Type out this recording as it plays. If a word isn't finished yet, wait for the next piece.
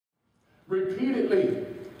repeatedly.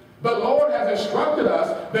 The Lord has instructed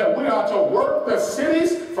us that we are to work the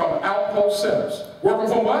cities from outpost centers. Working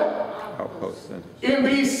from what? Outpost centers. In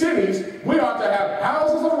these cities, we are to have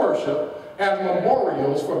houses of worship as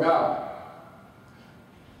memorials for God.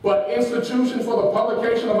 But institutions for the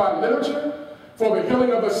publication of our literature, for the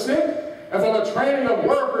healing of the sick, and for the training of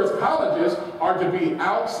workers, colleges, are to be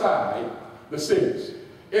outside the cities.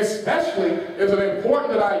 Especially is it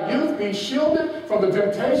important that our youth be shielded from the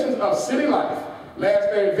temptations of city life. Last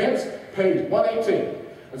Day Events, page 118.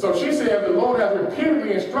 And so she said the Lord has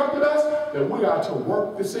repeatedly instructed us that we are to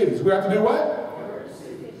work the cities. We have to do what?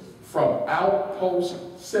 From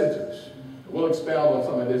outpost centers. We'll expound on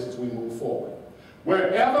some of this as we move forward.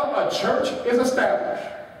 Wherever a church is established,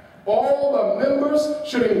 all the members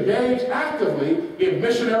should engage actively in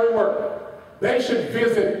missionary work. They should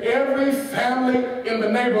visit every family in the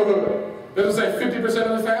neighborhood. Does it say 50%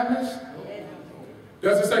 of the families?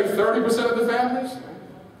 Does it say 30% of the families?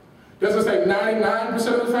 Does it say 99%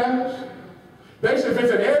 of the families? They should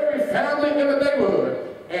visit every family in the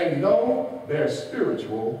neighborhood and know their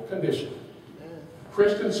spiritual condition.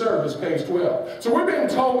 Christian Service, page 12. So we're being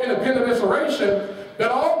told in the Penitentiation that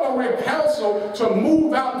although we're counseled to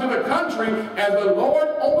move out into the country as the Lord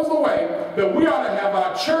opens the way, that we ought to have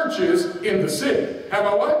our churches in the city. Have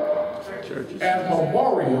our what? Churches. As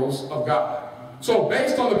memorials of God. So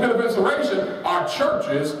based on the Penitentiation, our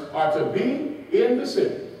churches are to be in the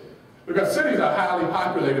city. Because cities are highly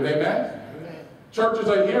populated, amen? Churches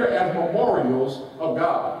are here as memorials of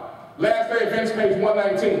God. Last Day Events, page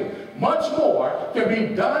 119. Much more can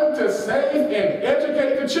be done to save and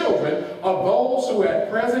educate the children of those who at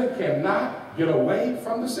present cannot get away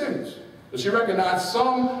from the cities. But she recognized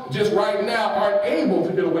some just right now aren't able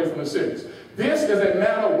to get away from the cities. This is a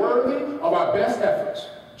matter worthy of our best efforts.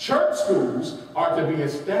 Church schools are to be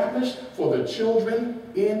established for the children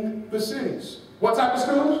in the cities. What type of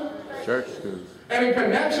schools? Church schools. And in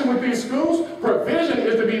connection with these schools, provision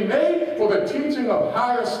is to be made for the teaching of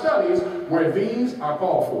higher studies where these are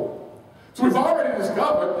called for. So we've already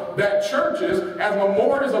discovered that churches, as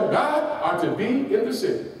memorials of God, are to be in the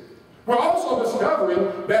city. We're also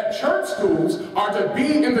discovering that church schools are to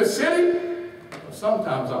be in the city.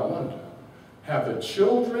 Sometimes I wonder, have the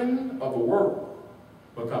children of the world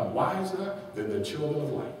become wiser than the children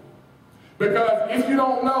of light? Because if you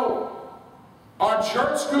don't know, our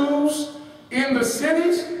church schools in the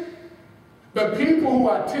cities, the people who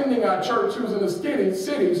are attending our church schools in the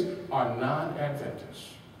cities are non-Adventists.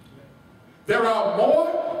 There are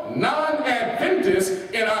more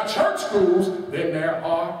non-Adventists in our church schools than there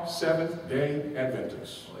are Seventh-day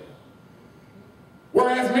Adventists.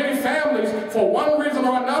 Whereas many families, for one reason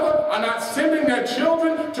or another, are not sending their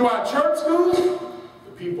children to our church schools,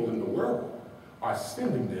 the people in the world are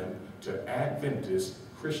sending them to Adventist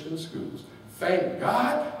Christian schools. Thank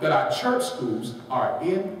God that our church schools are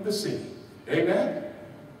in the city. Amen?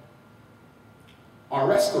 Our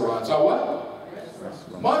restaurants are what?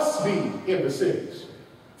 Must be in the cities.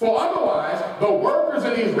 For otherwise, the workers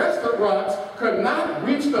in these restaurants could not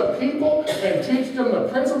reach the people and teach them the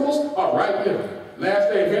principles of right living.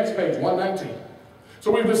 Last Day Events, page 119.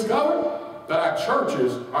 So we've discovered that our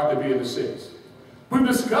churches are to be in the cities. We've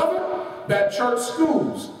discovered that church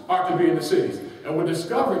schools are to be in the cities. And we're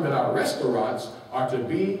discovering that our restaurants are to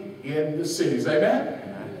be in the cities. Amen?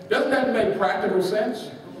 Doesn't that make practical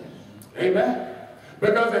sense? Amen?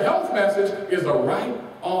 Because the health message is the right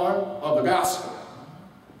arm of the gospel.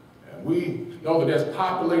 And we know that there's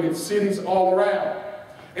populated cities all around.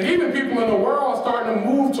 And even people in the world are starting to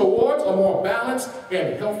move towards a more balanced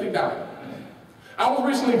and healthy diet. I was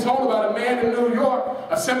recently told about a man in New York,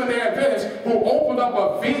 a Seventh-day Adventist, who opened up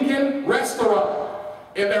a vegan restaurant.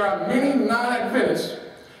 And there are many non-Adventists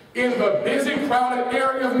in the busy, crowded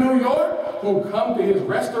area of New York who come to his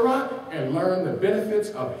restaurant and learn the benefits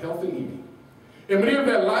of healthy eating. And many of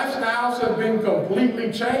their lifestyles have been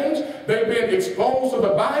completely changed. They've been exposed to the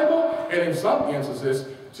Bible and in some instances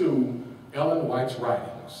to Ellen White's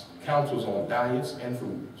writings, counsels on diets and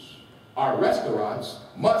foods. Our restaurants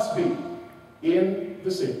must be in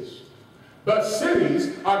the cities. The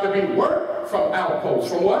cities are to be worked from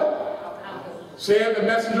outposts. From what? Said the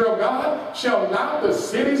messenger of God, shall not the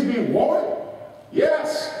cities be warned?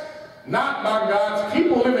 Yes, not by God's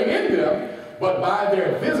people living in them, but by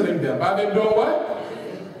their visiting them. By them doing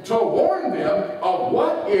what? To warn them of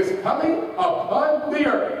what is coming upon the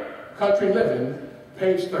earth. Country Living,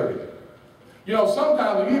 page 30. You know,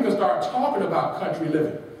 sometimes when you even start talking about country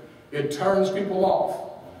living, it turns people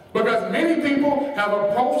off. Because many people have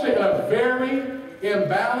approached it in a very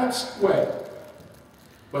imbalanced way.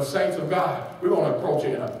 But saints of God, we're going to approach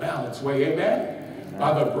it in a balanced way, amen?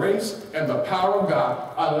 by the grace and the power of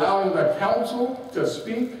God, allowing the council to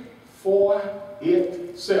speak for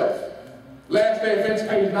itself. Last Day Events,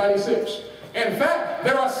 page 96. In fact,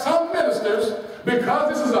 there are some ministers, because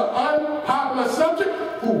this is an unpopular subject,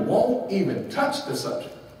 who won't even touch the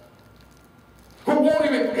subject, who won't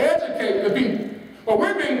even educate the people. But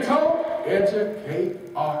we're being told, educate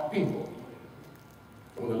our people.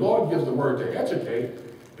 And when the Lord gives the word to educate,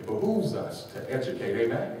 it behooves us to educate,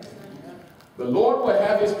 amen? The Lord will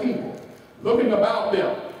have his people looking about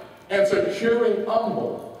them and securing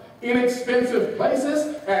humble, inexpensive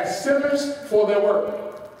places as centers for their work.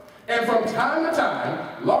 And from time to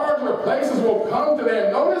time, larger places will come to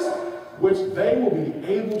their notice, which they will be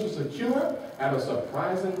able to secure at a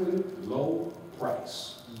surprisingly low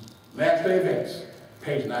price. Last Day Events,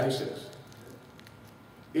 page 96.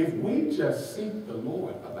 If we just seek the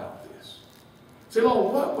Lord about this, say,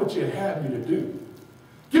 Lord, what would you have me to do?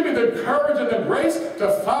 Give me the courage and the grace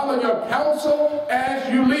to follow your counsel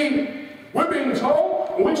as you lead. We're being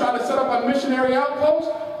told, when we try to set up a missionary outpost,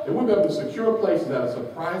 that we'll be able to secure places at a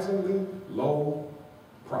surprisingly low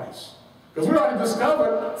price. Because we already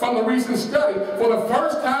discovered from the recent study, for the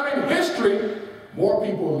first time in history, more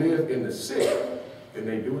people live in the city than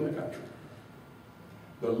they do in the country.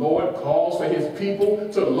 The Lord calls for his people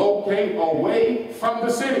to locate away from the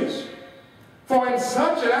cities. For in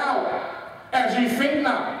such an hour as ye think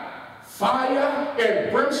not, fire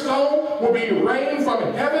and brimstone will be rained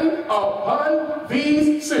from heaven upon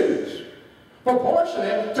these cities.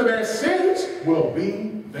 Proportionate to their sins will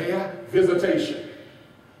be their visitation.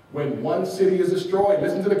 When one city is destroyed,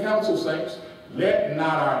 listen to the counsel, saints, let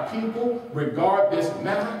not our people regard this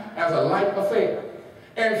matter as a light affair,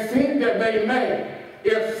 and think that they may,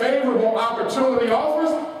 if favorable opportunity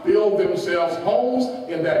offers, build themselves homes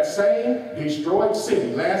in that same destroyed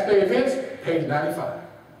city. Last Day Events, page 95. Now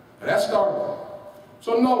that's starting.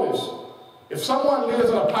 So notice, if someone lives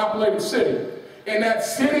in a populated city, and that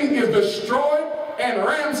city is destroyed and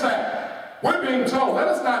ransacked, we're being told, let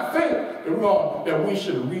us not think that we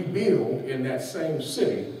should rebuild in that same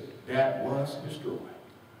city that was destroyed.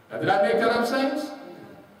 Now, did I make that up, saints?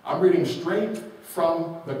 I'm reading straight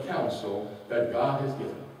from the counsel that God has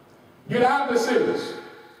given. Get out of the cities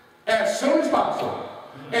as soon as possible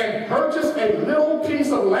and purchase a little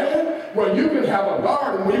piece of land where you can have a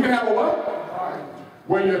garden, where you can have a what? Garden.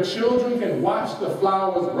 Where your children can watch the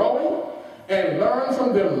flowers growing and learn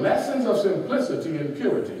from them lessons of simplicity and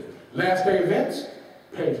purity. Last Day Events,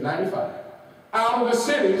 page 95. Out of the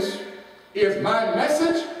cities is my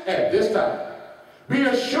message at this time. Be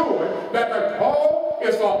assured that the call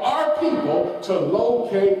is for our people to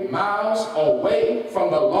locate miles away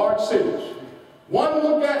from the large cities. One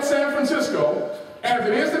look at San Francisco as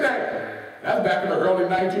it is today. That's back in the early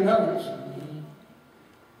 1900s,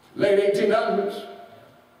 late 1800s.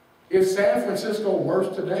 Is San Francisco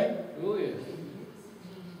worse today? Oh, yes.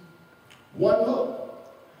 One look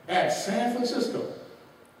at San Francisco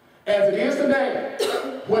as it is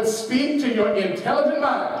today would speak to your intelligent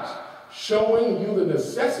minds, showing you the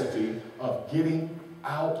necessity of getting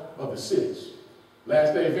out of the cities.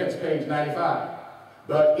 Last Day Events, page 95.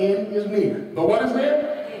 The end is near. The what is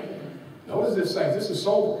near? Notice this, saints. This is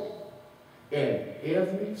sobering. And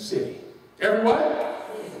every city, every what?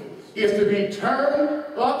 Is to be turned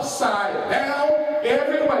upside down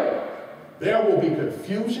every way. There will be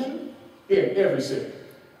confusion in every city.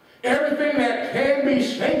 Everything that can be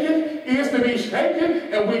shaken is to be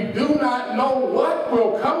shaken, and we do not know what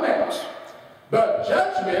will come next. The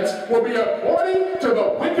judgments will be according to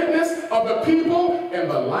the wickedness of the people and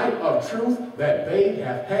the light of truth that they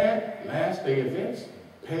have had. Last Day Events,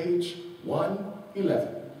 page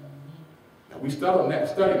 111. Now we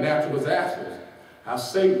study natural disasters, how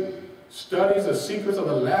Satan studies the secrets of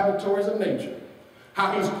the laboratories of nature,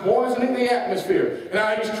 how he's poisoning the atmosphere, and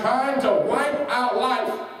how he's trying to wipe out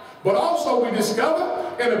life. But also we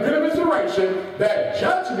discover in the bit of inspiration that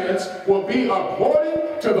judgments will be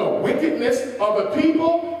according to the wickedness of the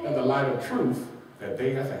people and the light of truth that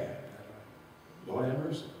they have had. Lord have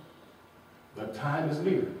mercy. The time is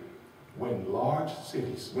near when large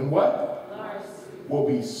cities, when what? Large cities. Will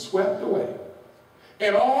be swept away.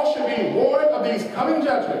 And all should be warned of these coming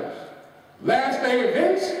judgments. Last Day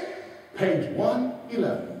Events, page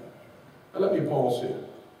 111. Now let me pause here.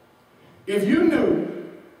 If you knew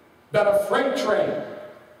that a freight train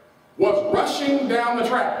was rushing down the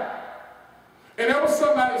track, and there was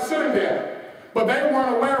somebody sitting there, but they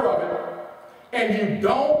weren't aware of it, and you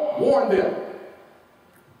don't warn them,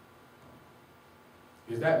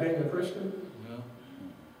 is that being a Christian? No.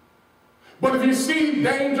 But if you see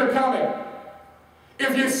danger coming,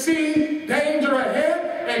 if you see danger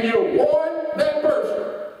ahead and you warn that person,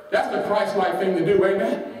 That's the Christ-like thing to do,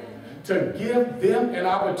 amen? To give them an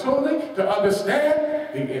opportunity to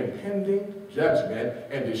understand the impending judgment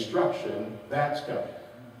and destruction that's coming.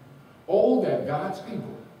 Oh, that God's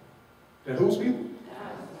people, that whose people?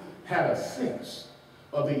 Had a sense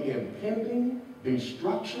of the impending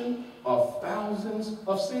destruction of thousands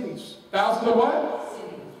of cities. Thousands of what?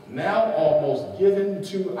 Cities. Now almost given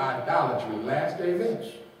to idolatry. Last day events.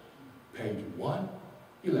 Page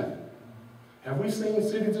 111. Have we seen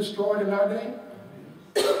cities destroyed in our day?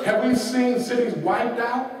 Have we seen cities wiped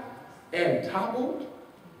out and toppled?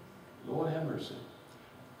 Lord have mercy.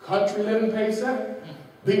 Country living, page 7.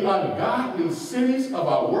 The ungodly cities of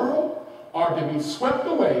our world are to be swept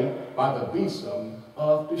away by the besom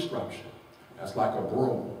of destruction. That's like a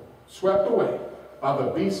broom. Swept away by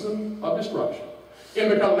the besom of destruction. In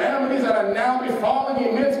the calamities that are now befalling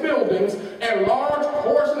immense buildings and large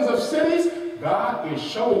portions of cities, God is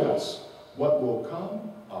showing us what will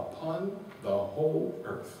come upon the whole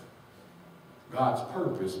earth. God's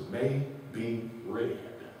purpose may be read.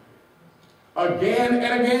 Again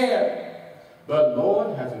and again, the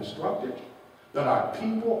Lord has instructed that our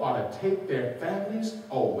people are to take their families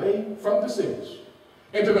away from the cities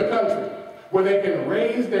into the country where they can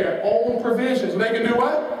raise their own provisions. They can do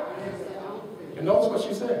what? And notice what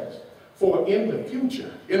she says. For in the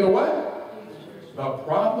future, in the what? The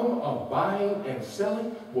problem of buying and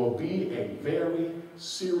selling will be a very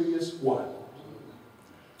serious one.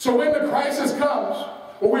 So when the crisis comes,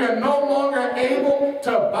 where we are no longer able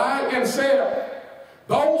to buy and sell,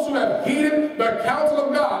 those who have heeded the counsel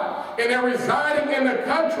of God and they're residing in the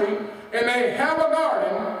country and they have a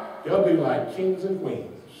garden, they'll be like kings and queens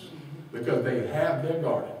because they have their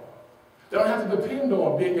garden. They don't have to depend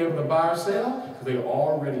on being able to buy or sell because they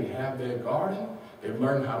already have their garden. They've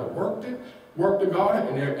learned how to work the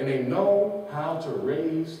garden, and they know how to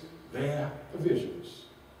raise their provisions.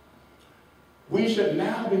 We should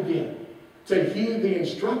now begin to heed the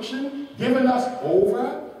instruction given us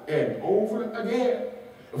over and over again.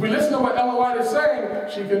 If we listen to what Ellen White is saying,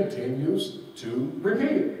 she continues to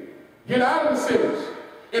repeat it. Get out of the cities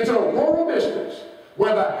into rural districts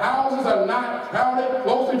where the houses are not crowded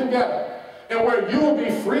closely together and where you will be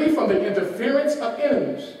free from the interference of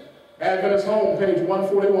enemies. Adventist Home, page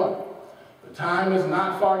 141. The time is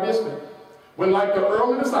not far distant when, like the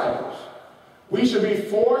early disciples, we should be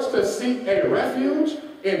forced to seek a refuge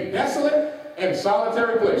in desolate and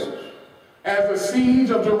solitary places. As the siege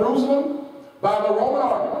of Jerusalem by the Roman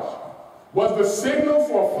armies was the signal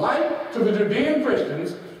for flight to the Judean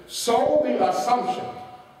Christians, so the assumption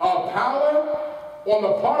of power on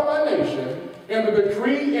the part of our nation and the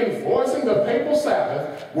decree enforcing the papal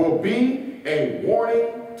Sabbath will be a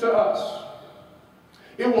warning to us.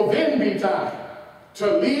 It will then be time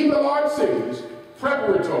to leave the large cities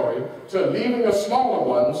preparatory to leaving the smaller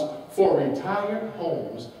ones for retired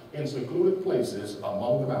homes in secluded places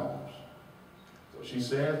among the mountains. So she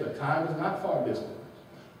says the time is not far distant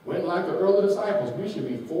when, like the early disciples, we should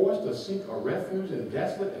be forced to seek a refuge in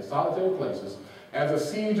desolate and solitary places as the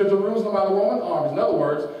siege of Jerusalem by the Roman armies. In other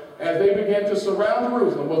words, as they began to surround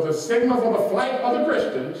Jerusalem was a signal for the flight of the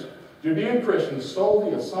Christians, Judean Christians, so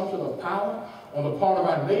the assumption of power on the part of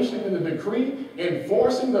our nation in the decree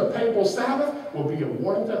enforcing the papal Sabbath will be a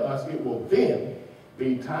warning to us. It will then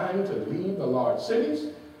be time to leave the large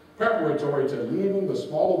cities, preparatory to leaving the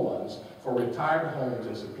smaller ones for retired homes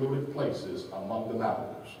in secluded places among the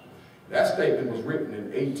mountains. That statement was written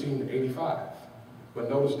in 1885, but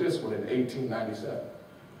notice this one in 1897.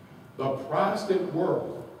 The Protestant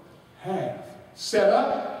world have set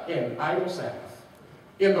up an idol Sabbath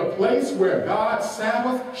in the place where God's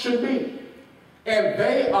Sabbath should be. And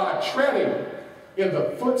they are treading in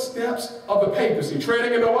the footsteps of the papacy.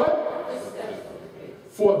 Treading in the what?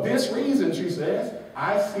 For this reason, she says,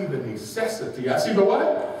 I see the necessity. I see the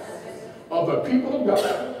what? Of the people of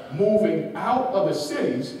God moving out of the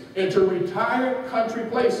cities into retired country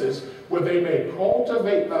places where they may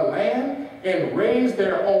cultivate the land and raise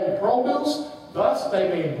their own produce. Thus, they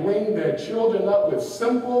may bring their children up with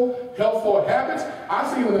simple, healthful habits.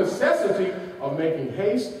 I see the necessity of making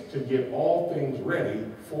haste to get all things ready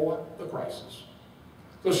for the crisis.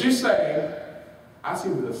 So she's saying, I see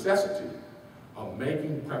the necessity of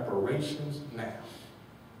making preparations now.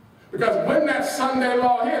 Because when that Sunday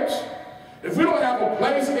law hits, if we don't have a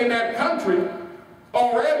place in that country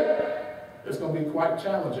already, it's going to be quite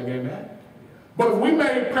challenging, amen? But if we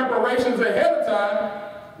made preparations ahead of time,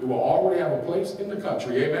 we will already have a place in the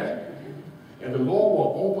country, amen? And the Lord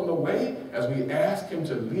will open the way as we ask him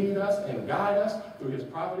to lead us and guide us through his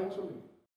providential leading.